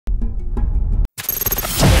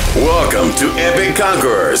Welcome to Epic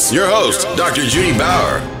Conquerors. Your host, Dr. Judy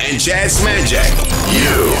Bauer and Chad Smanjack.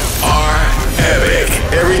 You are epic.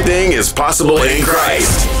 Everything is possible in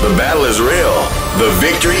Christ. The battle is real. The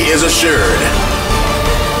victory is assured.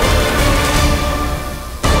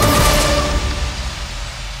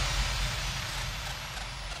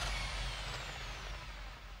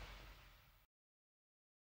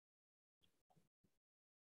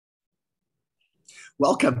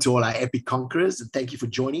 Welcome to all our Epic Conquerors, and thank you for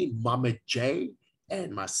joining Mama J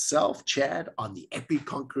and myself, Chad, on the Epic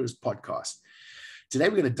Conquerors podcast. Today,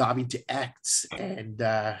 we're going to dive into Acts, and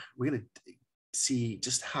we're going to see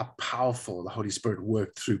just how powerful the Holy Spirit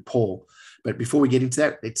worked through Paul. But before we get into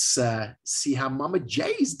that, let's see how Mama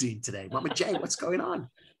J is doing today. Mama J, what's going on?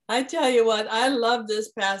 I tell you what, I love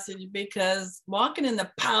this passage because walking in the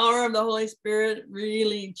power of the Holy Spirit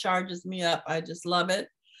really charges me up. I just love it.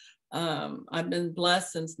 I've been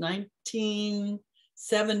blessed since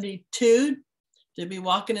 1972 to be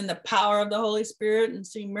walking in the power of the Holy Spirit and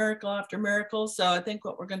see miracle after miracle. So I think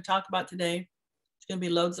what we're going to talk about today is going to be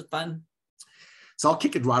loads of fun. So I'll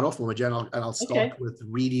kick it right off, Mama Jen, and I'll start with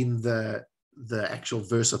reading the actual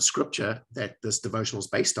verse of scripture that this devotional is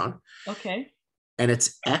based on. Okay. And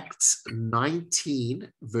it's Acts 19,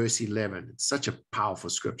 verse 11. It's such a powerful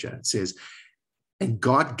scripture. It says, "And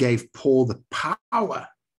God gave Paul the power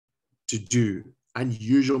to do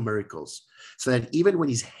unusual miracles, so that even when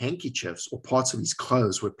his handkerchiefs or parts of his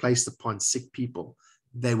clothes were placed upon sick people,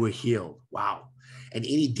 they were healed." Wow. "And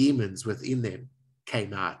any demons within them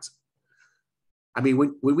came out." I mean,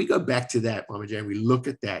 when we go back to that, Mama Jane, we look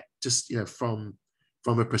at that just, from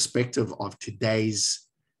a perspective of today's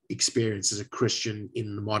experience as a Christian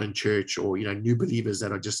in the modern church, or, new believers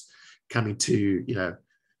that are just coming to,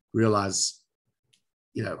 realize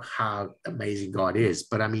how amazing God is.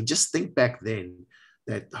 But I mean, just think back then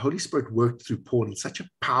that the Holy Spirit worked through Paul in such a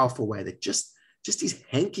powerful way that just his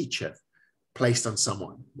handkerchief placed on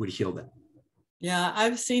someone would heal them. Yeah,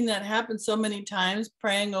 I've seen that happen so many times,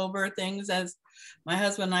 praying over things. As my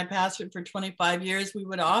husband and I pastored for 25 years, we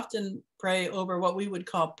would often pray over what we would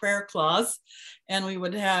call prayer cloths. And we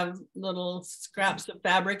would have little scraps of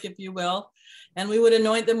fabric, if you will. And we would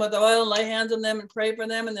anoint them with oil, lay hands on them and pray for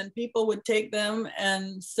them. And then people would take them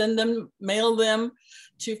and send them, mail them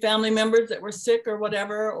to family members that were sick or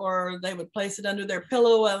whatever, or they would place it under their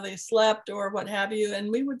pillow while they slept or what have you. And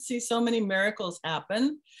we would see so many miracles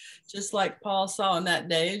happen, just like Paul saw in that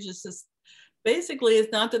day. Just as basically,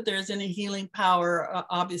 it's not that there's any healing power,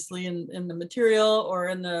 obviously, in the material or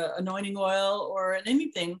in the anointing oil or in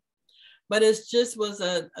anything, but it just was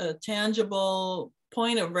a tangible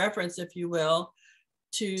point of reference, if you will,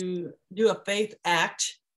 to do a faith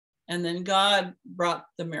act, and then God brought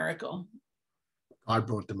the miracle. God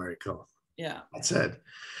brought the miracle. Yeah, that's it.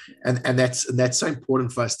 And that's so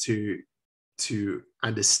important for us to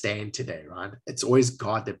understand today, right? It's always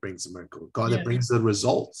God that brings the miracle, God that brings the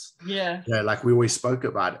results. Yeah. Like we always spoke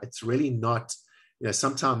about, it's really not,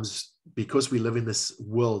 sometimes because we live in this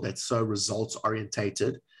world that's so results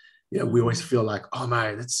orientated, we always feel like, oh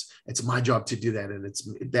man, it's my job to do that, and it's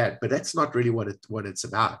that, but that's not really what it's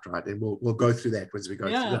about, right? And we'll go through that as we go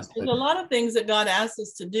through this. There's a lot of things that God asks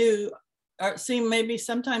us to do seem maybe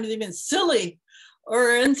sometimes even silly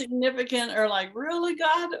or insignificant, or like, really,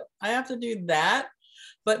 God, I have to do that?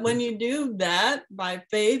 But when you do that by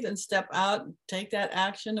faith and step out and take that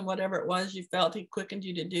action and whatever it was you felt he quickened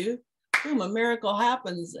you to do, boom, a miracle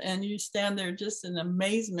happens, and you stand there just in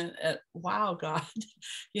amazement at, wow, God,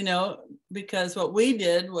 because what we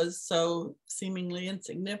did was so seemingly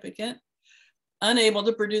insignificant, unable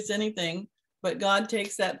to produce anything, but God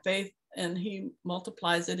takes that faith and he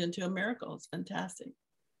multiplies it into a miracle. It's fantastic.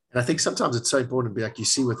 And I think sometimes it's so important to be like, you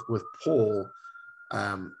see with Paul,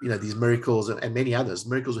 these miracles and many others,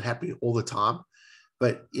 miracles are happening all the time.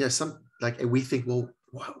 But, we think, well,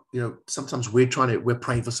 wow, sometimes we're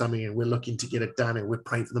praying for something and we're looking to get it done and we're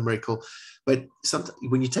praying for the miracle. But sometimes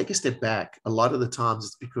when you take a step back, a lot of the times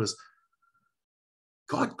it's because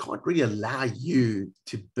God can't really allow you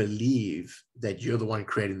to believe that you're the one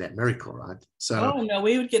creating that miracle, right? So, oh no,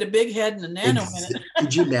 we would get a big head in a nano minute.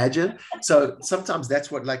 Could you imagine? So sometimes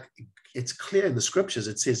that's what, it's clear in the scriptures.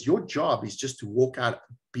 It says your job is just to walk out,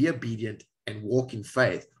 be obedient, and walk in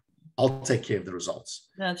faith. I'll take care of the results.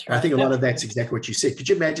 That's right. And I think a lot of that's exactly what you said. Could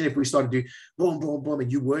you imagine if we started doing boom, boom, boom,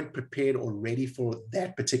 and you weren't prepared or ready for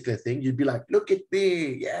that particular thing? You'd be like, look at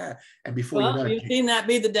me. Yeah. And before you know it, you've seen that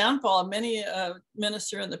be the downfall of many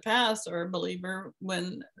minister in the past or a believer,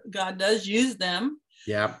 when God does use them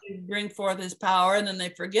to bring forth his power, and then they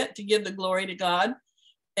forget to give the glory to God.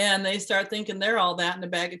 And they start thinking they're all that in a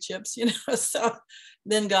bag of chips, So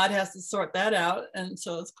then God has to sort that out. And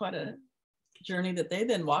so it's quite a journey that they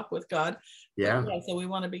then walk with God. Yeah. So we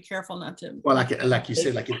want to be careful not to. Well, like you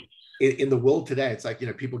said, like in the world today, it's like,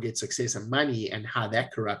 people get success and money and how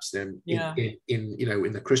that corrupts them. Yeah. In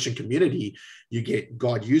the Christian community,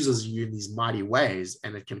 God uses you in these mighty ways,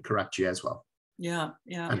 and it can corrupt you as well. Yeah.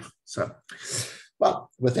 Yeah. And so, well,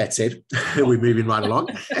 with that said, we're moving right along.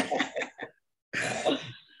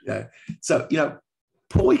 Yeah. So,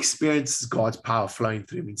 Paul experiences God's power flowing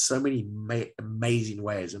through him in so many amazing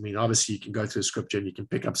ways. I mean, obviously, you can go through scripture and you can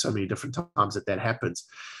pick up so many different times that happens.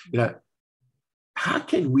 How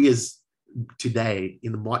can we, as today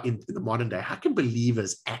in the modern day, how can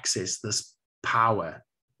believers access this power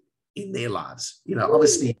in their lives?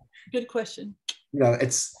 Obviously, good question.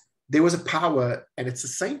 There was a power, and it's the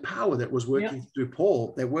same power that was working through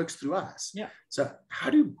Paul that works through us. Yeah. So how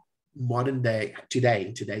do modern day,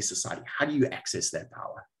 in today's society, how do you access that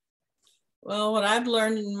power? Well, what I've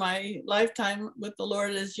learned in my lifetime with the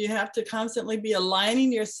Lord is you have to constantly be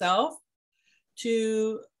aligning yourself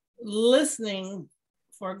to listening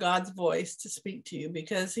for God's voice to speak to you,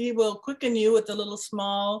 because he will quicken you with a little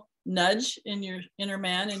small nudge in your inner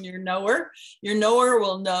man, and your knower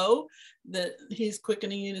will know that he's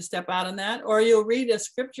quickening you to step out on that. Or you'll read a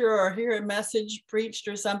scripture or hear a message preached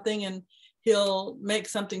or something, and he'll make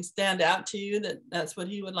something stand out to you that's what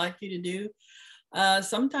he would like you to do.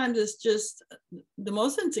 Sometimes it's just the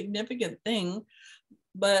most insignificant thing,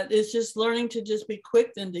 but it's just learning to just be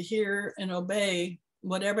quick and to hear and obey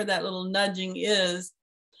whatever that little nudging is.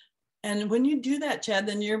 And when you do that, Chad,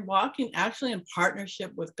 then you're walking actually in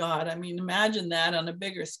partnership with God. I mean, imagine that on a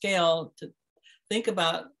bigger scale, to think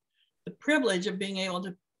about the privilege of being able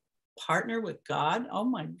to partner with God. Oh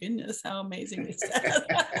my goodness, how amazing is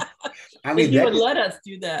that? I mean, he would let us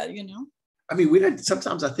do that, I mean, we don't,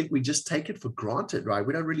 sometimes I think we just take it for granted, right?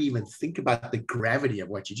 We don't really even think about the gravity of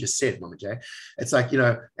what you just said, Mama J. It's like,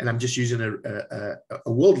 and I'm just using a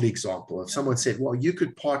worldly example. If someone said, well, you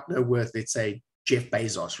could partner with, let's say, Jeff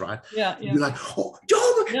Bezos, right? Yeah. You're like, oh,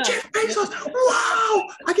 Jeff Bezos, wow,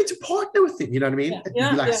 I get to partner with him. You know what I mean?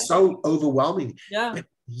 It'd be like so overwhelming. Yeah. But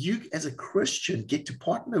you as a Christian get to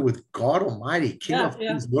partner with God Almighty, King of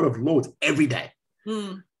Kings, Lord of Lords, every day.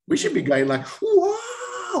 We should be going like, wow.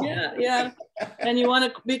 Yeah. And you want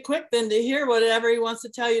to be quick then to hear whatever he wants to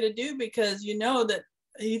tell you to do, because you know that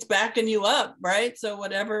he's backing you up, right? So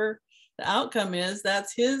whatever the outcome is,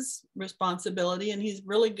 that's his responsibility, and he's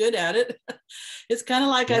really good at it. It's kind of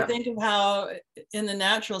like, I think of how in the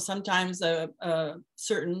natural, sometimes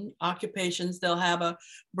certain occupations, they'll have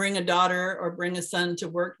bring a daughter or bring a son to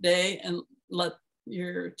work day and let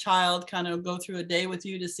your child kind of go through a day with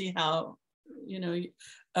you to see how,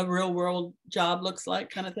 a real world job looks like,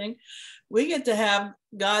 kind of thing. We get to have,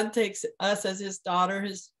 God takes us as his daughter,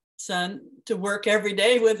 his son, to work every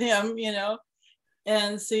day with him,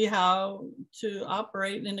 and see how to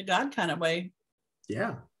operate in a God kind of way.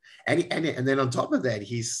 Yeah. And then on top of that,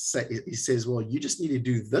 he says, well, you just need to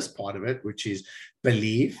do this part of it, which is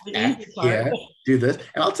believe, act, hear, do this,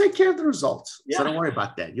 and I'll take care of the results. So don't worry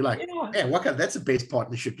about that. You're like, man, that's the best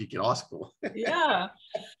partnership you can ask for. Yeah.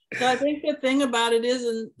 So I think the thing about it is,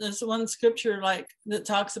 and there's one scripture that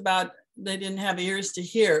talks about they didn't have ears to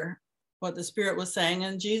hear what the Spirit was saying.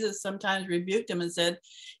 And Jesus sometimes rebuked him and said,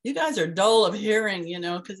 you guys are dull of hearing,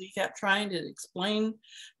 because he kept trying to explain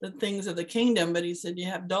the things of the kingdom, but he said, you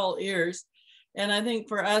have dull ears. And I think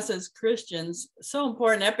for us as Christians, so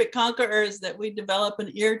important, epic conquerors, that we develop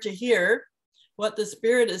an ear to hear what the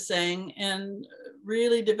Spirit is saying, and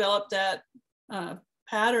really develop that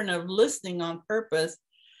pattern of listening on purpose.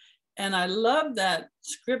 And I love that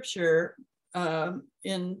scripture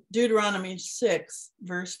in Deuteronomy 6,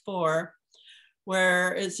 verse 4,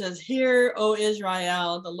 where it says, hear, O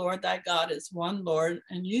Israel, the Lord thy God is one Lord,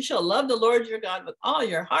 and you shall love the Lord your God with all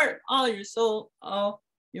your heart, all your soul, all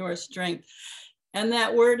your strength. And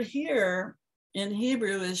that word here in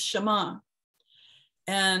Hebrew is Shema.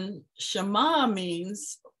 And Shema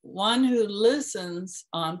means one who listens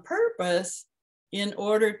on purpose in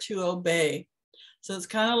order to obey. So it's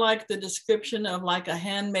kind of like the description of like a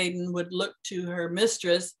handmaiden would look to her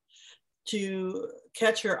mistress to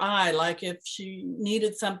catch her eye. Like if she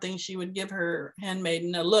needed something, she would give her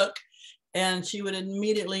handmaiden a look, and she would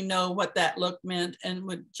immediately know what that look meant and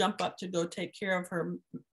would jump up to go take care of her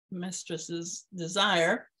mistress's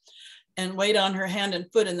desire and wait on her hand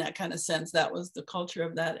and foot in that kind of sense. That was the culture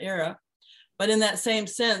of that era. But in that same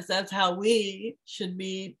sense, that's how we should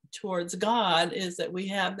be towards God, is that we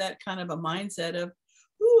have that kind of a mindset of,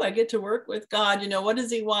 I get to work with God. What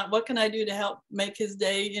does he want? What can I do to help make his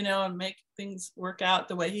day, and make things work out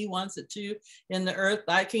the way he wants it to in the earth?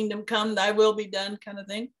 Thy kingdom come, thy will be done, kind of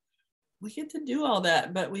thing. We get to do all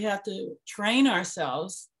that, but we have to train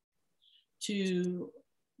ourselves to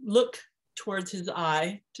look towards his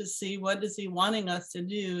eye to see what is he wanting us to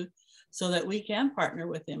do so that we can partner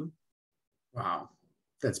with him. Wow.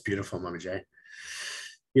 That's beautiful, Mama J.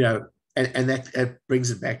 And that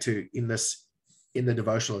brings it back to in the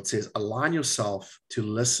devotional, it says, align yourself to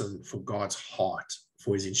listen for God's heart,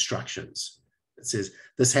 for his instructions. It says,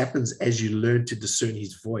 this happens as you learn to discern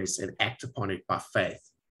his voice and act upon it by faith.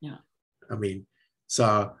 Yeah.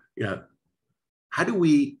 So, how do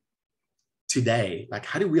we today,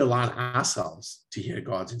 how do we align ourselves to hear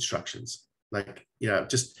God's instructions?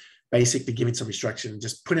 Just basically giving some instruction,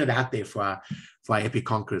 just putting it out there for our epic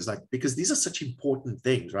conquerors, because these are such important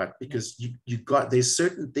things, right? Because there's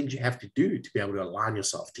certain things you have to do to be able to align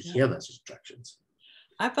yourself to hear those instructions.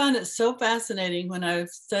 I found it so fascinating when I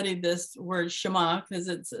studied this word Shema, because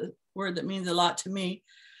it's a word that means a lot to me.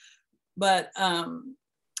 But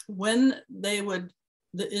when the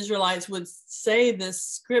Israelites would say this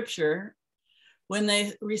scripture, when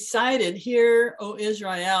they recited, "Hear, O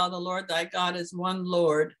Israel, the Lord thy God is one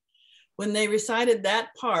Lord," when they recited that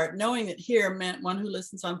part, knowing that "hear" meant one who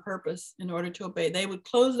listens on purpose in order to obey, they would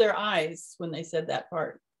close their eyes when they said that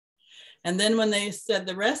part. And then when they said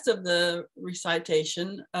the rest of the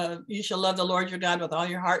recitation, "You shall love the Lord your God with all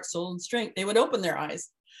your heart, soul, and strength," they would open their eyes.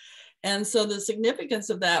 And so the significance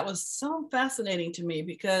of that was so fascinating to me,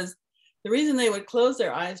 because the reason they would close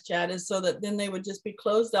their eyes, Chad, is so that then they would just be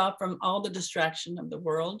closed off from all the distraction of the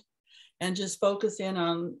world and just focus in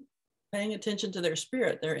on paying attention to their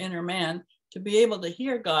spirit, their inner man, to be able to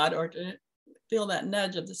hear God or to feel that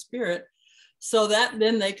nudge of the spirit, so that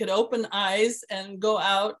then they could open eyes and go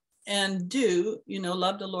out and do,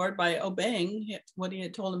 love the Lord by obeying what he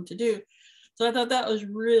had told them to do. So I thought that was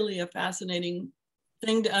really a fascinating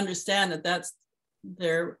thing to understand, that's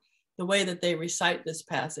the way that they recite this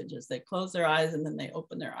passage, is they close their eyes and then they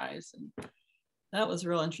open their eyes. And that was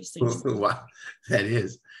real interesting. Wow, that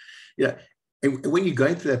is. Yeah. And when you're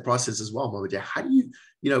going through that process as well, Mama J, how do you,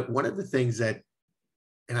 one of the things that,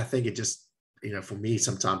 and I think it just, for me,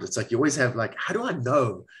 sometimes it's you always have how do I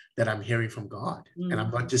know that I'm hearing from God and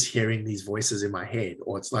I'm not just hearing these voices in my head,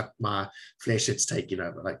 or it's not my flesh that's taking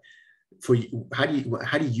over? For you, how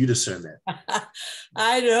do you discern that?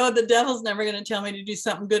 I know the devil's never going to tell me to do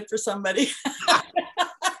something good for somebody.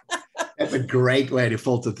 That's a great way to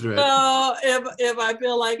filter through it. So if I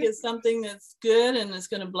feel like it's something that's good and it's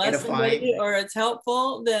going to bless somebody or it's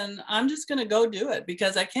helpful, then I'm just going to go do it,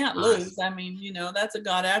 because I can't lose. I mean, that's a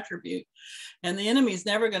God attribute, and the enemy's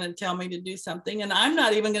never going to tell me to do something. And I'm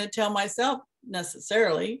not even going to tell myself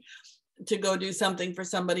necessarily to go do something for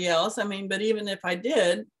somebody else. I mean, but even if I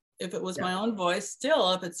did, if it was my own voice,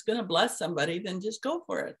 still, if it's going to bless somebody, then just go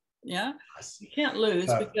for it. Yeah. You can't lose,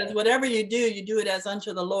 because whatever you do it as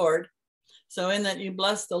unto the Lord. So in that you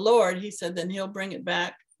bless the Lord, he said, then he'll bring it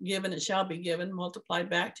back, given it shall be given, multiplied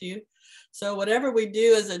back to you. So whatever we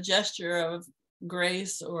do as a gesture of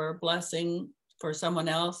grace or blessing for someone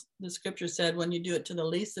else, the scripture said, when you do it to the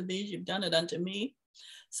least of these, you've done it unto me.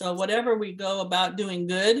 So whatever we go about doing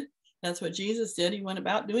good, that's what Jesus did. He went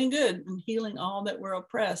about doing good and healing all that were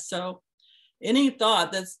oppressed. So any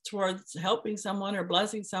thought that's towards helping someone or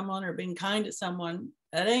blessing someone or being kind to someone,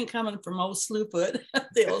 that ain't coming from old Slewfoot,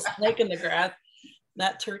 the old snake in the grass,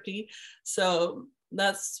 that turkey. So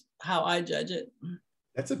that's how I judge it.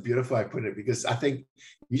 That's a beautiful way to put it, because I think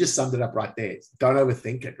you just summed it up right there. Don't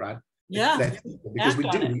overthink it, right? Yeah. Because we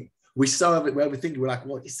do. We so overthink. We're like,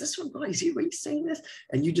 well, is this from God? Is he really saying this?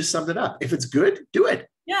 And you just summed it up. If it's good, do it.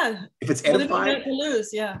 Yeah. If it's edifying. What have you got to lose?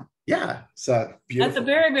 Yeah. Yeah. So beautiful. At the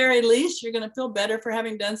very, very least, you're going to feel better for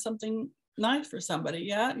having done something nice for somebody.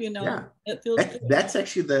 Yeah. It feels good. That's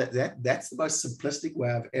actually that's the most simplistic way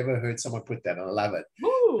I've ever heard someone put that. I love it.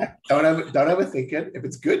 Ooh. Don't overthink it. If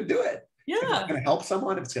it's good, do it. Yeah. If it's going to help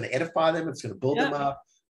someone, if it's going to edify them, if it's going to build them up,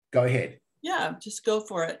 go ahead. Yeah, just go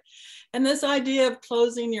for it. And this idea of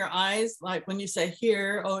closing your eyes, like when you say,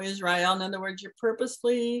 "Hear, O Israel," in other words, you're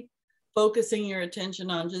purposely focusing your attention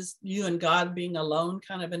on just you and God being alone,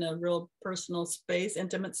 kind of in a real personal space,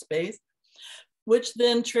 intimate space, which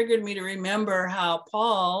then triggered me to remember how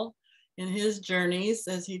Paul, in his journeys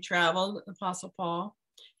as he traveled, Apostle Paul,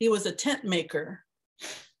 he was a tent maker.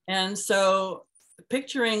 And so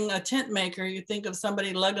picturing a tent maker, you think of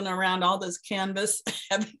somebody lugging around all this canvas,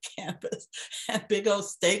 heavy canvas, and big old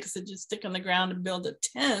stakes that you stick in the ground to build a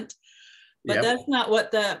tent. But that's not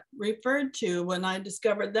what that referred to. When I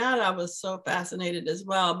discovered that, I was so fascinated as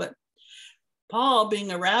well. But Paul,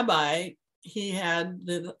 being a rabbi, he had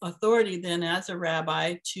the authority then as a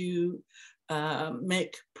rabbi to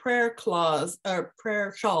make prayer shawls,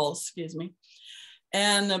 excuse me.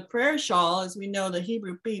 And the prayer shawl, as we know, the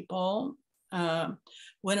Hebrew people,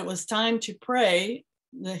 when it was time to pray,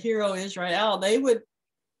 the hero Israel, they would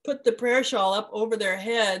put the prayer shawl up over their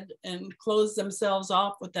head and close themselves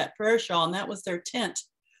off with that prayer shawl. And that was their tent,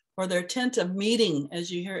 or their tent of meeting, as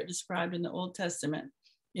you hear it described in the Old Testament,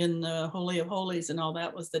 in the Holy of Holies and all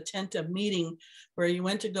that, was the tent of meeting, where you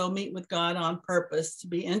went to go meet with God on purpose, to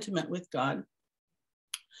be intimate with God.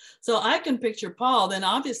 So I can picture Paul, then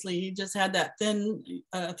obviously he just had that thin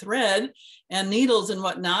thread and needles and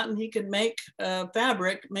whatnot, and he could make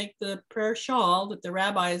fabric, make the prayer shawl that the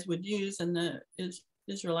rabbis would use and the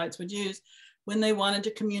Israelites would use when they wanted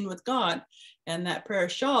to commune with God. And that prayer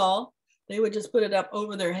shawl, they would just put it up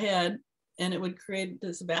over their head, and it would create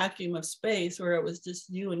this vacuum of space where it was just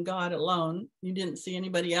you and God alone. You didn't see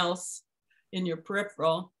anybody else in your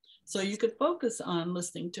peripheral. So you could focus on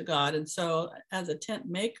listening to God. And so as a tent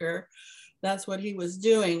maker, that's what he was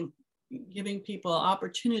doing, giving people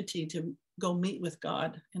opportunity to go meet with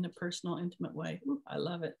God in a personal, intimate way. Ooh, I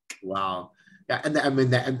love it. Wow. Yeah, and I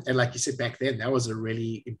mean that, and like you said back then, that was a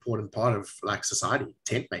really important part of like society,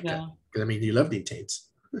 tent maker. Yeah. Because I mean, you lived in tents.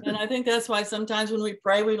 And I think that's why sometimes when we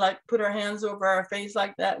pray, we like put our hands over our face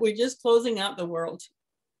like that. We're just closing out the world.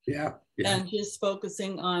 Yeah. And just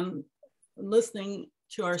focusing on listening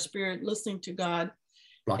to our spirit, listening to God,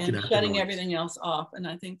 Blocking and shutting everything else off. And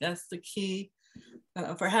I think that's the key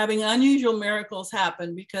for having unusual miracles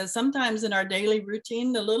happen, because sometimes in our daily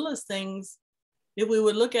routine, the littlest things, if we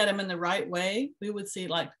would look at them in the right way, we would see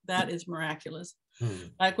like that is miraculous.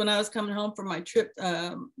 Like when I was coming home from my trip,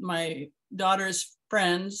 my daughter's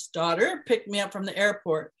friend's daughter picked me up from the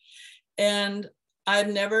airport, and I've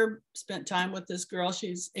never spent time with this girl.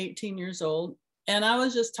 She's 18 years old. And I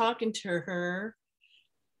was just talking to her,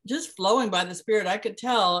 just flowing by the Spirit, I could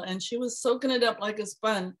tell. And she was soaking it up like a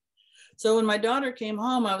sponge. So when my daughter came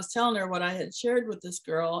home, I was telling her what I had shared with this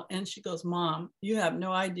girl. And she goes, "Mom, you have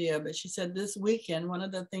no idea." But she said, "This weekend, one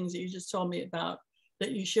of the things that you just told me about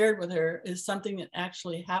that you shared with her is something that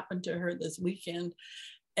actually happened to her this weekend.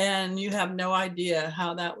 And you have no idea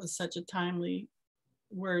how that was such a timely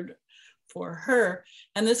word for her."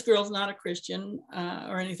 And this girl's not a Christian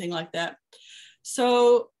or anything like that.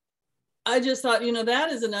 So I just thought,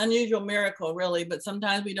 that is an unusual miracle, really. But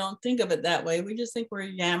sometimes we don't think of it that way. We just think we're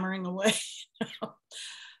yammering away.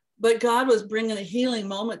 But God was bringing a healing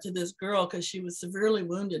moment to this girl, because she was severely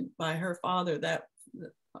wounded by her father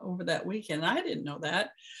over that weekend. I didn't know that.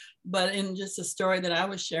 But in just a story that I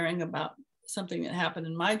was sharing about something that happened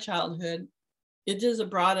in my childhood, it just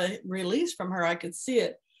brought a release from her. I could see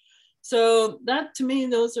it. So that, to me,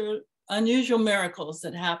 those are unusual miracles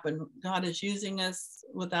that happen. God is using us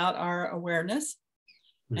without our awareness.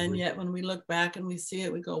 And yet when we look back and we see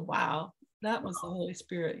it, we go, wow, that was the Holy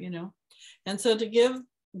Spirit, And so to give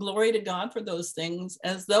glory to God for those things,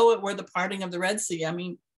 as though it were the parting of the Red Sea. I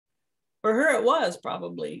mean, for her, it was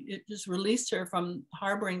probably, it just released her from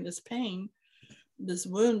harboring this pain, this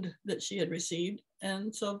wound that she had received.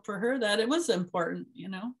 And so for her, that it was important,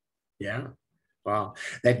 Yeah. Wow.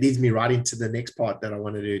 That leads me right into the next part that I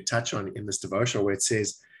wanted to touch on in this devotional, where it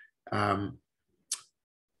says,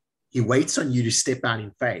 he waits on you to step out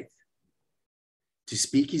in faith, to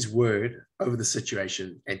speak his word over the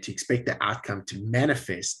situation, and to expect the outcome to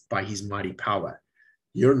manifest by his mighty power.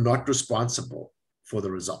 You're not responsible for the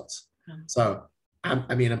results. So,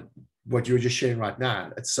 I mean, what you were just sharing right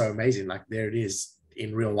now, it's so amazing. Like, there it is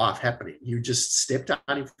in real life happening. You just stepped out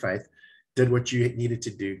in faith, did what you needed to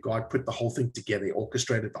do. God put the whole thing together,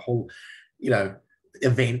 orchestrated the whole,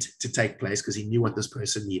 event to take place, because he knew what this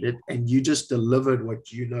person needed. And you just delivered what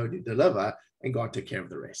you know to deliver, and God took care of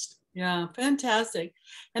the rest. Yeah, fantastic.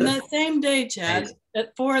 And that same day, Chad,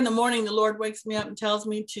 at 4 a.m, the Lord wakes me up and tells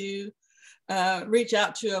me to reach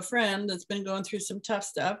out to a friend that's been going through some tough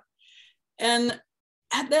stuff. And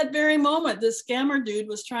at that very moment, this scammer dude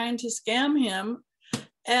was trying to scam him.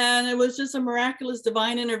 And it was just a miraculous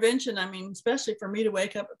divine intervention. I mean, especially for me to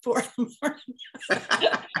wake up at 4 a.m.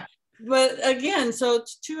 But again, so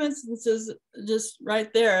it's 2 instances just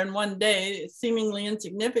right there in one day, seemingly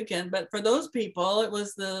insignificant. But for those people, it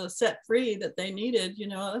was the set free that they needed.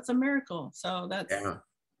 That's a miracle. So that's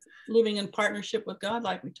living in partnership with God,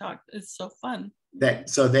 like we talked. It's so fun. And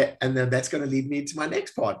then that's going to lead me into my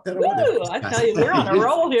next part. I tell you, we're on a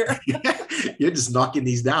roll here. You're just knocking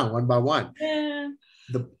these down one by one. Yeah.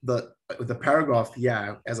 The paragraph,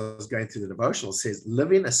 as I was going through the devotional, says,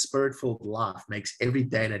 living a spirit-filled life makes every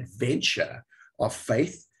day an adventure of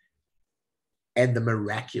faith and the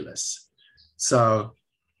miraculous. So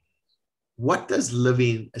what does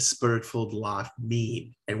living a spirit-filled life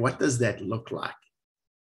mean? And what does that look like?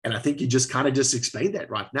 And I think you just kind of just explained that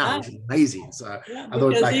right now, which is amazing. So yeah, I thought,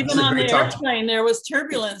 because like, even on the airplane, there was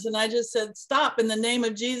turbulence. And I just said, stop, in the name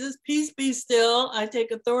of Jesus, peace be still. I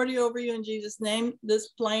take authority over you in Jesus' name. This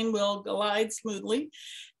plane will glide smoothly.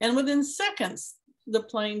 And within seconds, the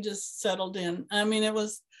plane just settled in. I mean, it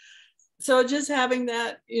was, so just having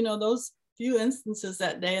that, you know, those few instances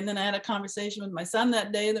that day. And then I had a conversation with my son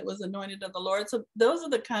that day that was anointed of the Lord. So those are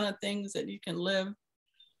the kind of things that you can live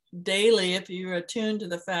daily if you're attuned to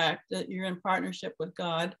the fact that you're in partnership with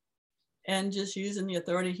God and just using the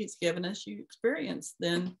authority he's given us, you experience.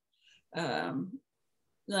 Then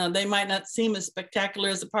they might not seem as spectacular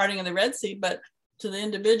as the parting of the Red Sea, but to the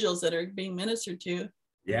individuals that are being ministered to,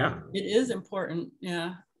 yeah, it is important.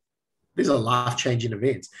 Yeah, these are life-changing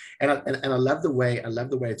events. And I love the way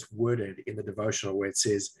it's worded in the devotional, where it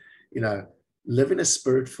says, you know, living a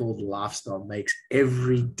spirit-filled lifestyle makes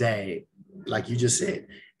every day, like you just said,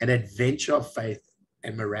 an adventure of faith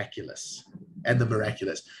and the miraculous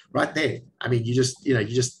right there. I mean, you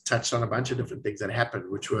just touched on a bunch of different things that happened,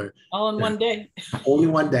 which were all in one day. All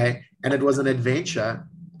in one day. And it was an adventure.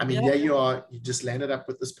 I mean, there you are, you just landed up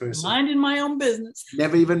with this person. Minding my own business.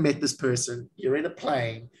 Never even met this person. You're in a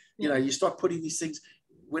plane. You know, you start putting these things,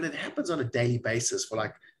 when it happens on a daily basis, for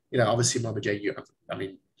like, you know, obviously, Mama J,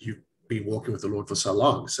 you've been walking with the Lord for so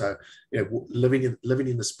long. So, you know, living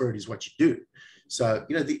in the Spirit is what you do. So,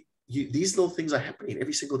 you know, these little things are happening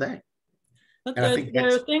every single day. But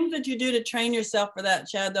there are things that you do to train yourself for that,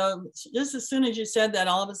 Chad, though. Just as soon as you said that,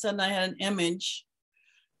 all of a sudden I had an image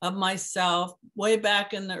of myself way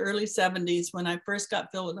back in the early 70s when I first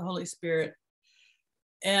got filled with the Holy Spirit.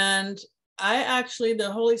 And the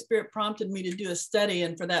Holy Spirit prompted me to do a study.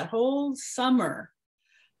 And for that whole summer,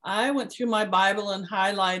 I went through my Bible and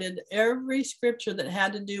highlighted every scripture that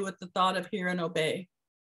had to do with the thought of hear and obey.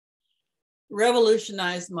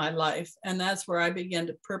 Revolutionized my life. And that's where I began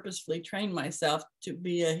to purposefully train myself to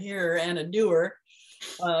be a hearer and a doer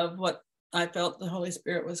of what I felt the Holy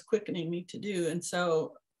Spirit was quickening me to do. And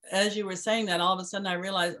so as you were saying that, all of a sudden I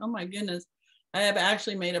realized, oh my goodness, I have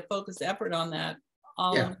actually made a focused effort on that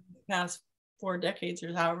all of the past 4 decades,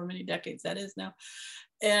 or however many decades that is now.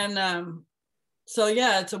 And so,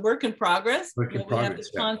 yeah, it's a work in progress. We have to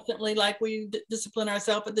constantly, like we discipline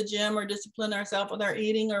ourselves at the gym, or discipline ourselves with our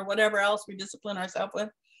eating, or whatever else we discipline ourselves with.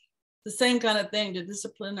 The same kind of thing, to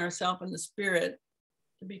discipline ourselves in the Spirit,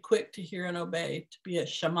 to be quick to hear and obey, to be a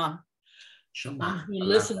Shema. Who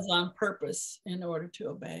listens on purpose in order to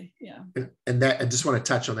obey. Yeah. And that, I just want to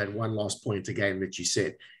touch on that one last point again that you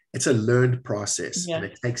said. It's a learned process, and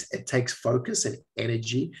it takes focus and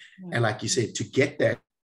energy. And like you said, to get that,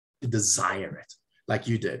 to desire it like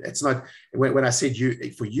you did. It's not, when I said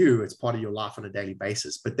for you, it's part of your life on a daily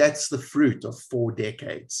basis, but that's the fruit of 4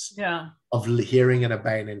 decades of hearing and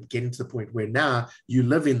obeying, and getting to the point where now you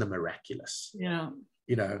live in the miraculous. Yeah.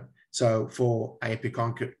 You know, so for Epic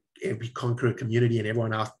Conqueror community and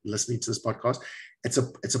everyone else listening to this podcast, it's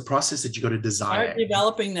a process that you got to desire. Start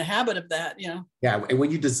developing the habit of that. Yeah. And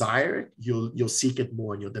when you desire it, you'll seek it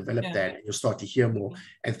more, and you'll develop that, and you'll start to hear more.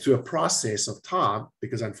 And through a process of time,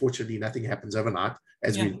 because unfortunately nothing happens overnight,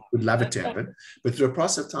 as we would love it to happen, but through a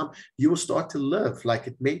process of time, you will start to live, like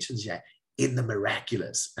it mentions in the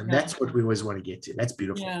miraculous. And that's what we always want to get to. That's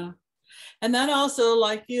beautiful. Yeah. And that also,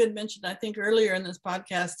 like you had mentioned, I think earlier in this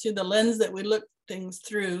podcast too, the lens that we look things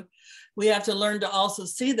through, we have to learn to also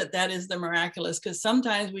see that is the miraculous, because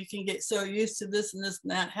sometimes we can get so used to this and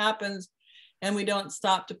that happens, and we don't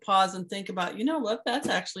stop to pause and think about, you know what, that's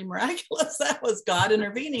actually miraculous. That was God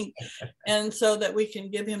intervening. And so that we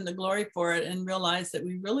can give him the glory for it, and realize that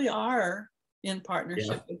we really are in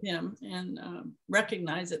partnership with him, and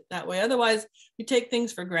recognize it that way. Otherwise, we take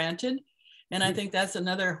things for granted. And I think that's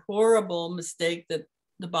another horrible mistake that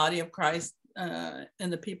the body of Christ and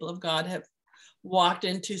the people of God have walked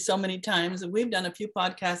into so many times. And we've done a few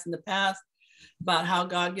podcasts in the past about how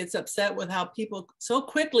God gets upset with how people so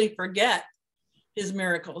quickly forget his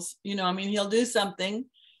miracles. You know, I mean, he'll do something,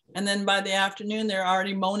 and then by the afternoon, they're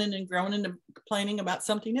already moaning and groaning and complaining about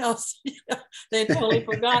something else. They totally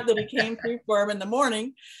forgot that he came through for them in the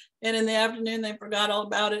morning, and in the afternoon, they forgot all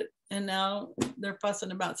about it. And now they're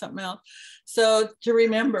fussing about something else. So to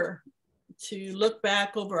remember to look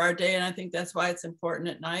back over our day, and I think that's why it's important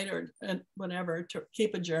at night or whatever, to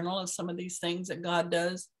keep a journal of some of these things that God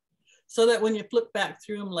does, so that when you flip back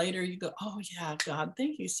through them later, you go, oh yeah, God,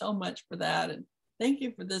 thank you so much for that. And thank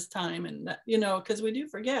you for this time. And that, you know, because we do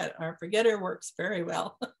forget. Our forgetter works very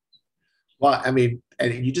well. Well, I mean,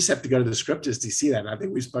 and you just have to go to the scriptures to see that. And I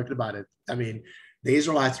think we've spoken about it. I mean, the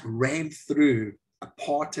Israelites ran through a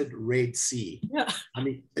parted Red Sea. Yeah. I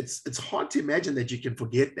mean, it's hard to imagine that you can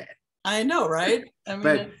forget that. I know, right? I mean,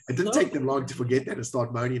 But it didn't take them long to forget that and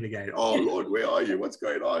start moaning again. Oh, Lord, where are you? What's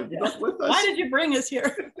going on? You're not with us. Why did you bring us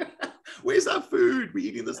here? Where's our food? We're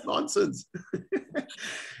eating this nonsense.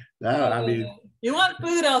 No, I mean. You want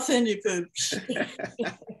food? I'll send you food.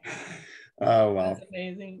 Oh, wow. That's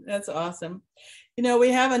amazing. That's awesome. You know, we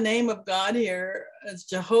have a name of God here. It's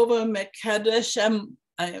Jehovah Mekadesh.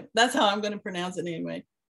 That's how I'm going to pronounce it anyway.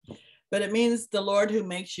 But it means the Lord who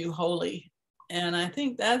makes you holy. And I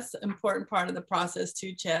think that's an important part of the process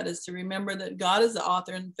too, Chad, is to remember that God is the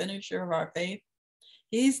author and finisher of our faith.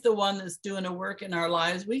 He's the one that's doing a work in our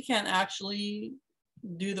lives. We can't actually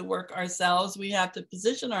do the work ourselves. We have to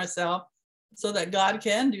position ourselves so that God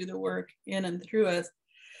can do the work in and through us.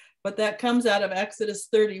 But that comes out of Exodus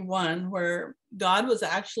 31, where God was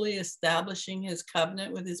actually establishing his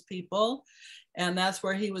covenant with his people. And that's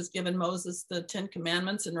where he was giving Moses the 10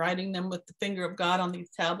 commandments and writing them with the finger of God on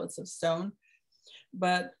these tablets of stone.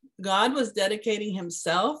 But God was dedicating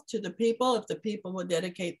himself to the people if the people would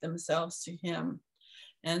dedicate themselves to him.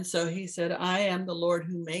 And so he said, I am the Lord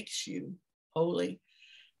who makes you holy.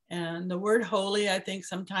 And the word holy, I think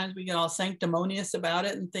sometimes we get all sanctimonious about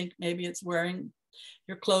it and think maybe it's wearing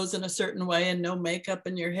your clothes in a certain way and no makeup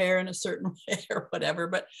and your hair in a certain way or whatever.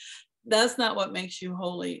 But that's not what makes you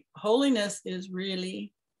holy. Holiness is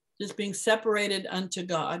really just being separated unto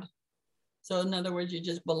God. So in other words, you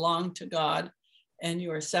just belong to God and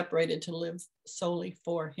you are separated to live solely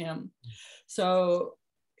for him. So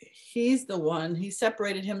he's the one, he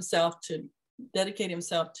separated himself to dedicate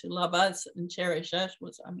himself to love us and cherish us.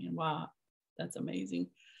 I mean, wow, that's amazing.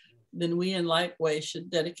 Then we in like way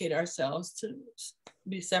should dedicate ourselves to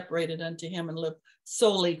be separated unto him and live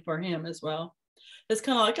solely for him as well. It's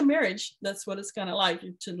kind of like a marriage. That's what it's kind of like,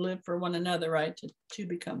 to live for one another, right? To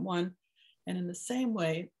become one. And in the same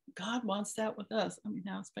way, God wants that with us. I mean,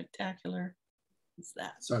 how spectacular is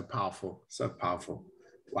that? So powerful. So powerful.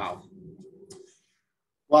 Wow.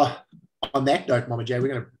 Well, on that note, Mama J,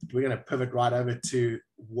 we're gonna pivot right over to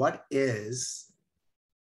what is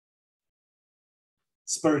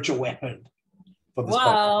spiritual weapon for this podcast.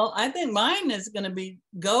 Well, I think mine is going to be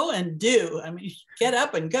go and do. I mean, get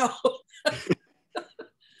up and go.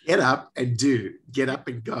 Get up and do. Get up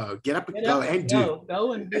and go. Get up and Get go up and go. do.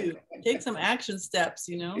 Go and do. Take some action steps,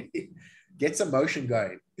 you know. Get some motion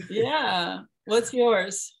going. Yeah. What's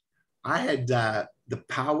yours? I had the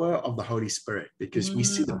power of the Holy Spirit, because we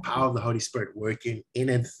see the power of the Holy Spirit working in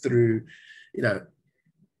and through, you know,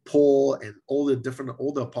 Paul and all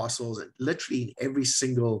the apostles, and literally in every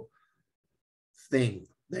single thing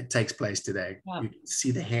that takes place today. Yeah. You can see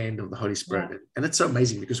the hand of the Holy Spirit. Yeah. And it's so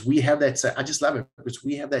amazing because we have that. I just love it because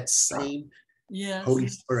we have that same Holy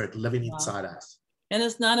Spirit living inside us. And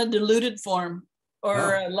it's not a diluted form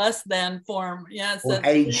or a less than form. Yeah. It's or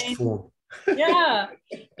aged form. Yeah.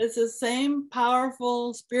 It's the same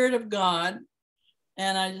powerful Spirit of God.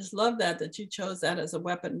 And I just love that you chose that as a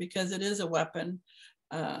weapon, because it is a weapon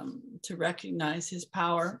to recognize his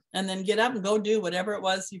power and then get up and go do whatever it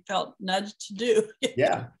was you felt nudged to do.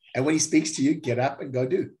 Yeah. And when he speaks to you, get up and go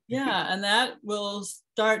do. Yeah. And that will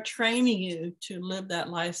start training you to live that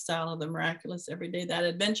lifestyle of the miraculous every day, that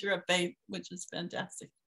adventure of faith, which is fantastic.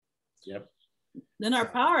 Yep. Then our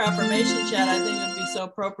power affirmation chat, I think would be so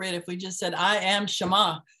appropriate if we just said, I am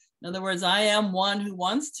Shema. In other words, I am one who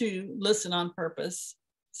wants to listen on purpose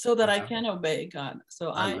so that I can obey God. So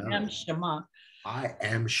I am Shema. I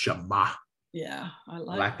am Shema. Yeah, I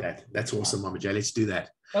like that. That's awesome, Mama J. Let's do that.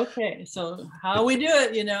 Okay, so how we do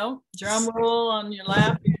it, you know, drum roll on your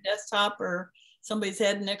lap, your desktop, or somebody's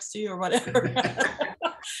head next to you or whatever.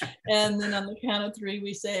 And then on the count of three,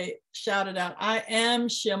 we say, shout it out, I am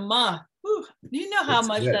Shema. Whew. Do you know how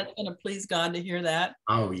much that's going to please God to hear that?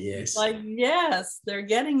 Oh, yes. Like, yes, they're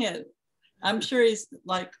getting it. I'm sure he's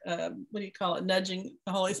like, what do you call it? Nudging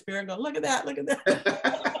the Holy Spirit, going, look at that, look at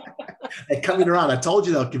that. They're coming around. I told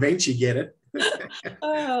you they'll eventually get it.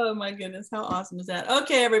 Oh my goodness, how awesome is that?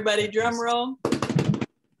 Okay, everybody, drum roll. 1,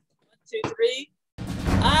 2, 3.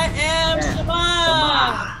 I am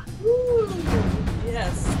Shema. Woo.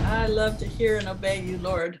 Yes, I love to hear and obey you,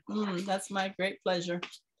 Lord. That's my great pleasure.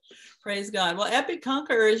 Praise God. Well, Epic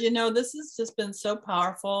Conquerors, you know, this has just been so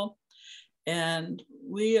powerful. And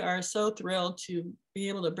we are so thrilled to be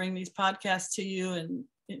able to bring these podcasts to you and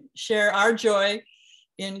share our joy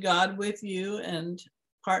in God with you and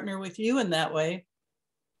partner with you in that way.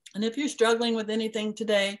 And if you're struggling with anything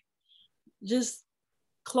today, just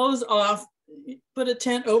close off, put a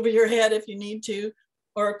tent over your head if you need to,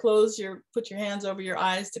 or put your hands over your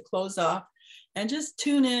eyes to close off. and just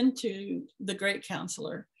tune in to the great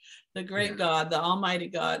counselor, the great God, the almighty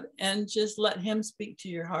God, and just let him speak to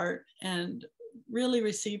your heart and really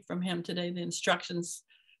receive from him today the instructions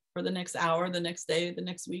for the next hour, the next day, the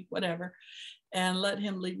next week, whatever, and let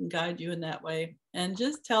him lead and guide you in that way. And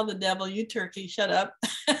just tell the devil, you turkey, shut up,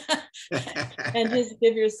 and just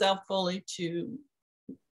give yourself fully to,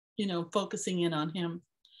 focusing in on him,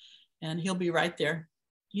 and he'll be right there.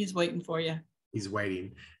 He's waiting for you. He's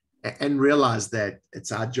waiting. And realize that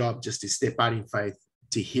it's our job just to step out in faith,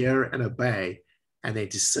 to hear and obey, and then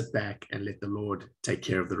to sit back and let the Lord take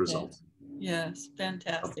care of the results. Yes,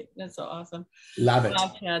 fantastic. That's so awesome. Love it.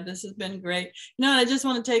 Wow, Chad, this has been great. I just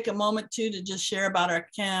want to take a moment too to just share about our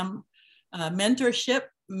CAM mentorship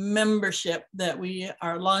membership that we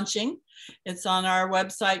are launching. It's on our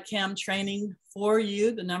website, CAM Training for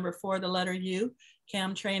You, the number 4, the letter U,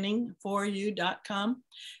 camtraining4u.com.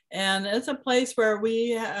 And it's a place where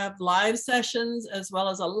we have live sessions as well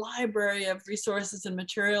as a library of resources and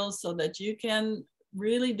materials so that you can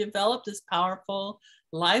really develop this powerful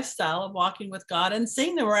lifestyle of walking with God and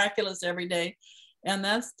seeing the miraculous every day. And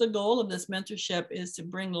that's the goal of this mentorship, is to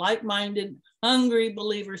bring like-minded, hungry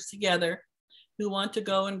believers together who want to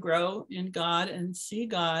go and grow in God and see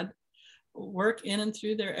God work in and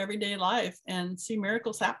through their everyday life and see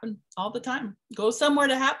miracles happen all the time. Go somewhere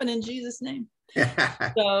to happen in Jesus' name.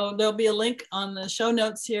 So there'll be a link on the show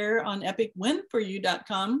notes here on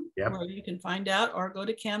epicwinforyou.com where you can find out, or go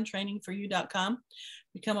to camtraining4you.com,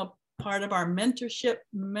 become a part of our mentorship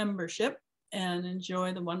membership, and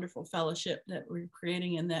enjoy the wonderful fellowship that we're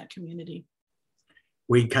creating in that community.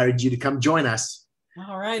 We encourage you to come join us.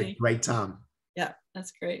 All righty. Great time. Yeah,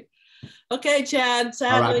 that's great. Okay, Chad,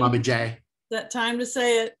 sadly, all right, Mama J. That time to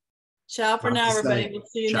say it. Ciao for now, everybody. We'll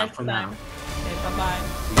see you next time. Okay,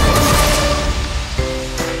 bye-bye.